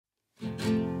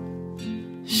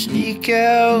Sneak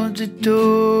out the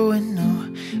door when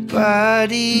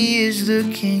nobody is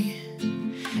looking,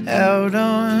 out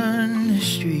on the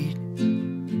street.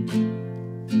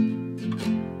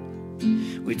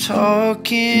 We're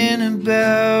talking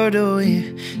about all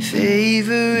your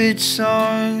favorite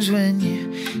songs when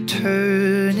you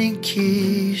turn and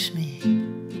kiss me.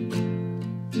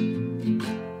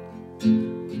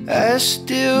 I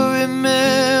still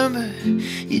remember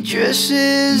your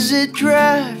dresses that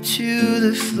drop to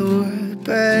the floor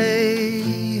by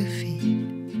your feet,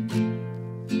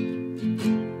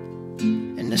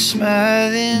 and a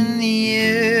smile in the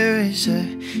air as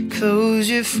I close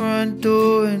your front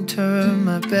door and turn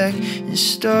my back and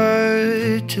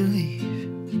start to leave.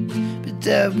 But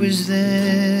that was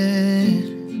then,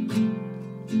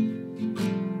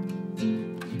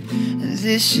 and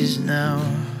this is now.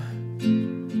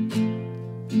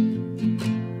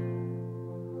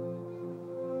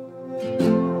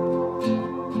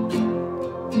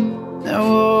 Now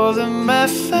all of my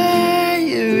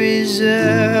fire is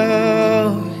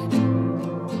out,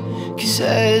 'cause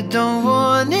I don't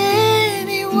want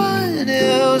anyone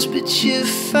else. But you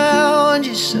found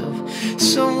yourself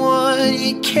someone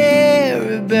you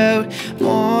care about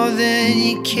more than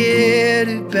you cared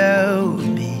about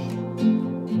me.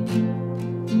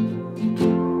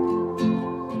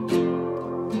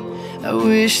 I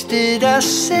wish that I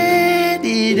said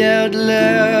it out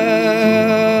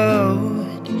loud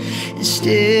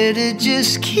instead of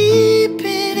just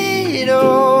keeping it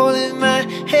all in my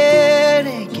head.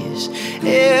 I guess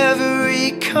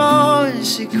every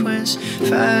consequence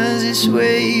finds its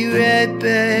way right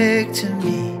back to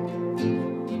me,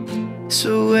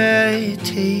 so I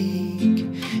take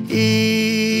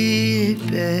it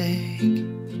back.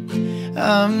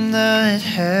 I'm not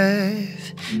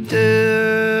half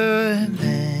the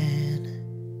man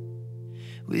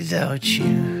without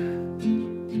you.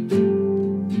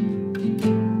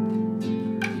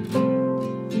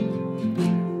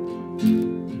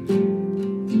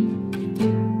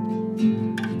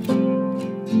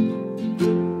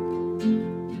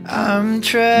 I'm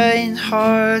trying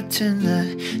hard to not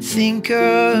think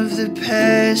of the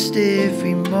past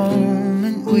every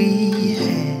moment we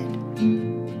had.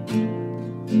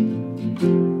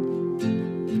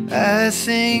 I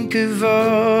think of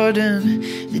autumn,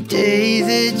 the day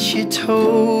that you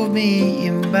told me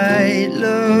you might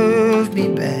love me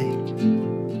back.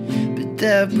 But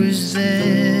that was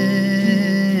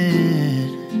then.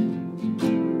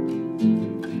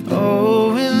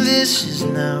 Oh, and this is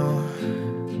now.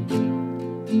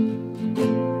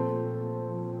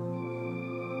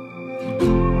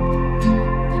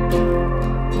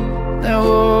 Now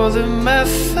all of my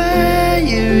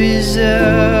fire is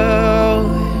out,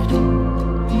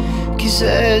 'cause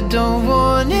I don't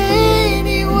want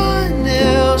anyone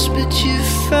else. But you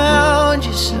found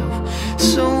yourself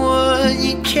someone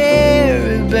you care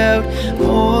about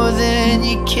more than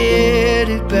you cared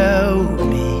about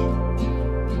me.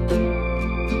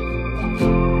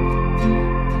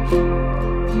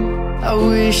 I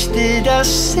wish that I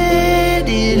said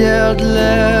it out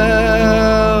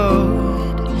loud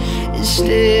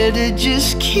instead of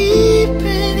just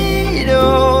keeping it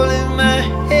all in my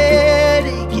head.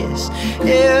 I guess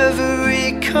every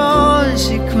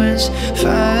consequence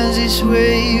finds its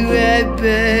way right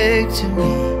back to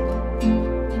me,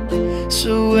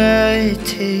 so I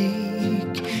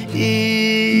take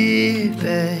it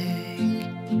back.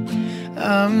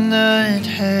 I'm not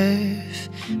half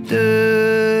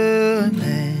the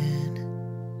man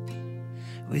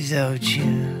without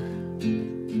you.